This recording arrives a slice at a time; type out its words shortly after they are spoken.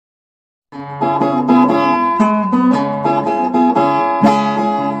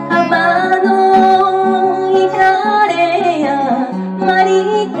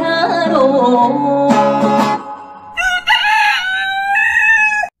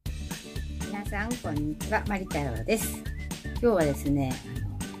こんにちは、まり太郎です。今日はですね、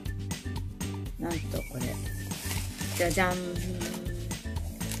なんとこれ、じゃじゃん。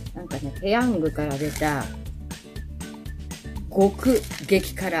なんかね、ペヤングから出た、極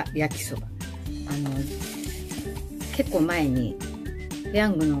激辛焼きそば。結構前に、ペヤ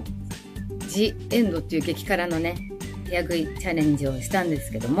ングのジ・エンドっていう激辛のね、早食いチャレンジをしたんで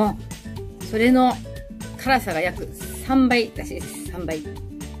すけども、それの辛さが約3倍らしいです。3倍。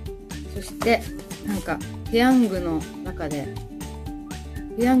そして、なんか、ペヤングの中で、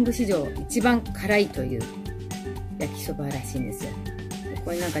ペヤング史上一番辛いという焼きそばらしいんですよ。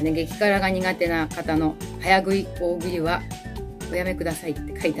これなんかね、激辛が苦手な方の早食い大食いはおやめくださいっ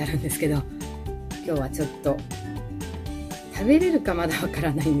て書いてあるんですけど、今日はちょっと食べれるかまだわか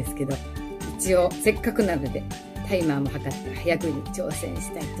らないんですけど、一応せっかくなのでタイマーも測って早食いに挑戦し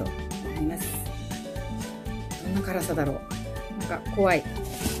たいと思います。どんな辛さだろう。なんか怖い。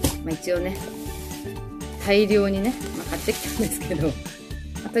一応ね、大量にね、買ってきたんですけど、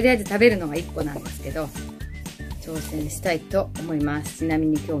とりあえず食べるのが1個なんですけど、挑戦したいと思います。ちなみ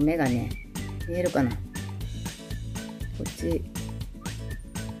に今日目がね、見えるかな、こっち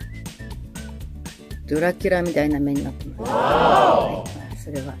ドラキュラみたいな目になってます。はい、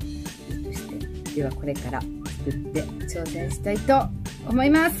それはいいとして、ではこれから作って挑戦したいと思い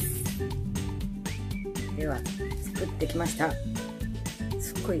ます。では作ってきました。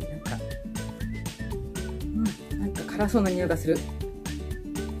すっごいなんか辛そうな匂いがする。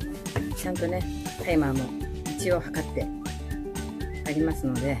ちゃんとね、タイマーも一応測ってあります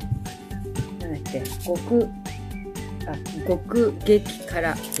ので、なんだっけ、極激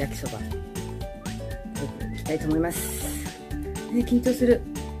辛焼きそばいきたいと思います。ね、緊張する。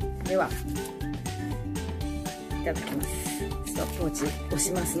では、いただきます。ストップウォッチ押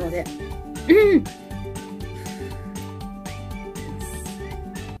しますので、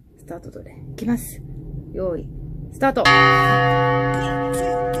スタートどれいきます。用意スタート。辛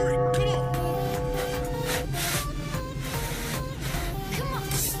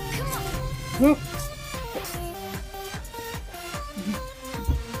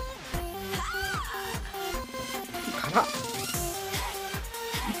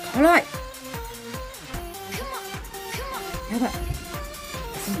い。やばい。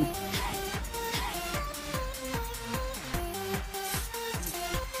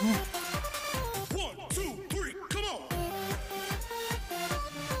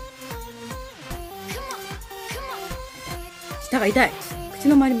舌が痛い。口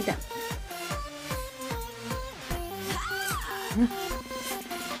の周りみたい。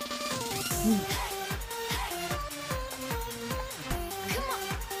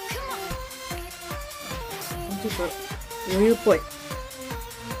ちょっと余裕っぽい。ちょ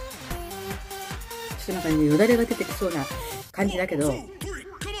っとなんかね、よだれが出てきそうな感じだけど、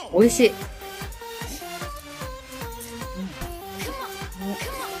美味しい。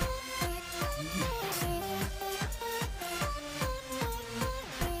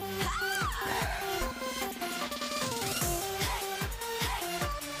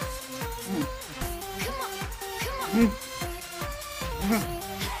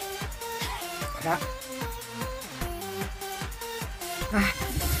辛っ。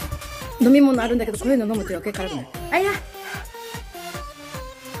飲み物あるんだけど、こういうの飲むと余計辛くなる。あいや、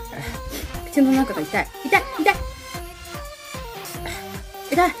口の中が痛い。痛い痛い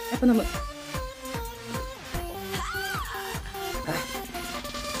痛い。やっぱ飲む。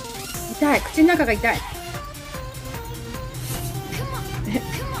痛い。口の中が痛い。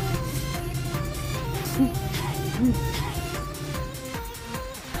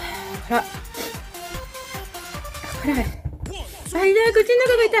辛っ。辛い。痛い。口の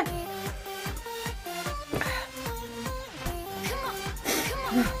中が痛い。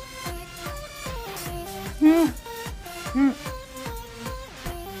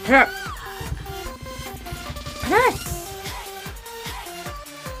辛い。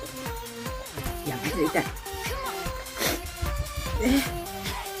いや、マジで痛い。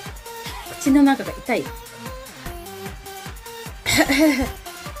口の中が痛い。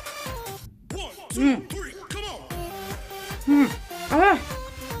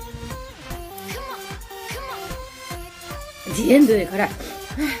ジエンドで辛い。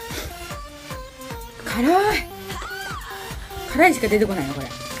辛いしか出てこないのこれ。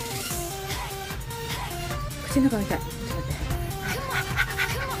口の中が痛い。ちょっと待っ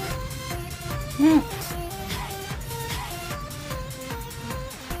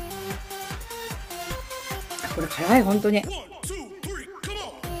て。これ辛い、本当に。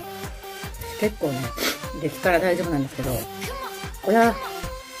結構ね、激辛大丈夫なんですけど、これは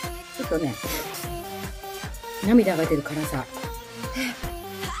ちょっとね、涙が出る辛さ。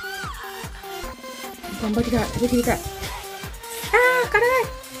頑張りたい。食べきりたい。辛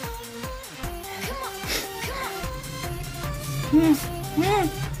い。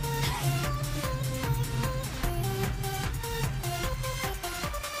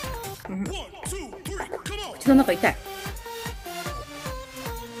口の中痛い。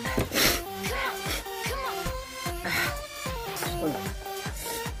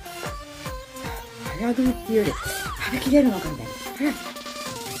早食いっていうより食べきれるのかみたいな。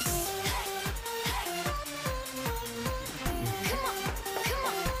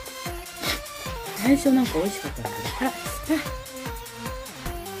最初なんか美味しかったんだけど、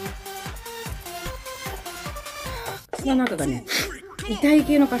口の中がね、痛い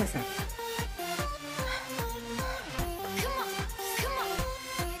系の辛さ。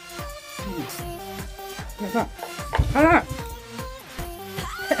やばい。辛い。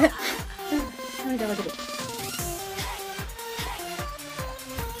涙が出る。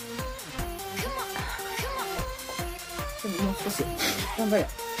でももう少し頑張れ。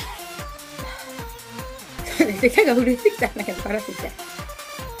手が震えてきたんだけど、辛すぎて。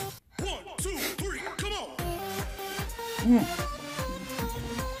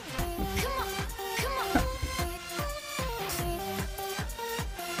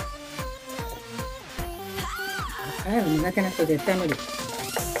辛いの苦手な人絶対無理。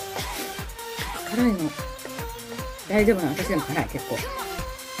辛いの大丈夫なの。私でも辛い、結構。ほ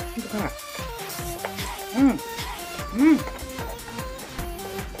んと辛い。辛い。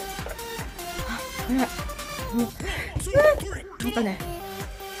なんかね、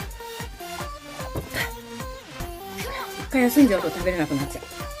一回休んじゃうと食べれなくなっちゃう。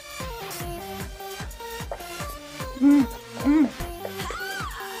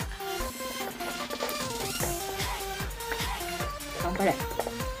頑張れ。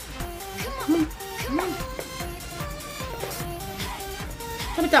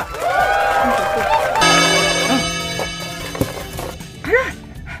食べた。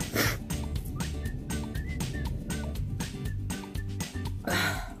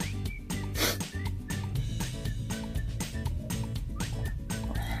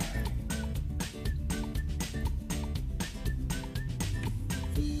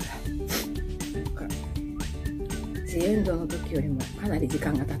ジエンドの時よりもかなり時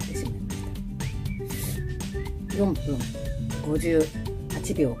間が経ってしまいました。4分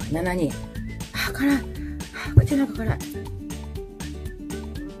58秒72。辛い。口の中辛い。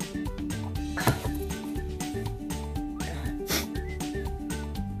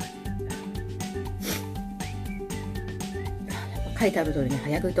書いてある通りね、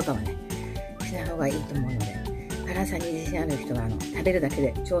早食いとかはね、しない方がいいと思うので、辛さに自信ある人は食べるだけ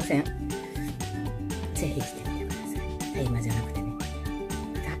で挑戦、ぜひしてみてください。タイマーじゃなくてね。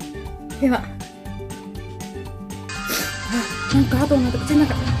では、なんか後になって口の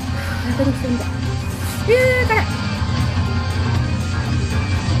中、やけどしてるんだ。辛い。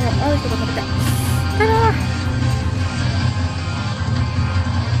合う人が食べたい。辛い。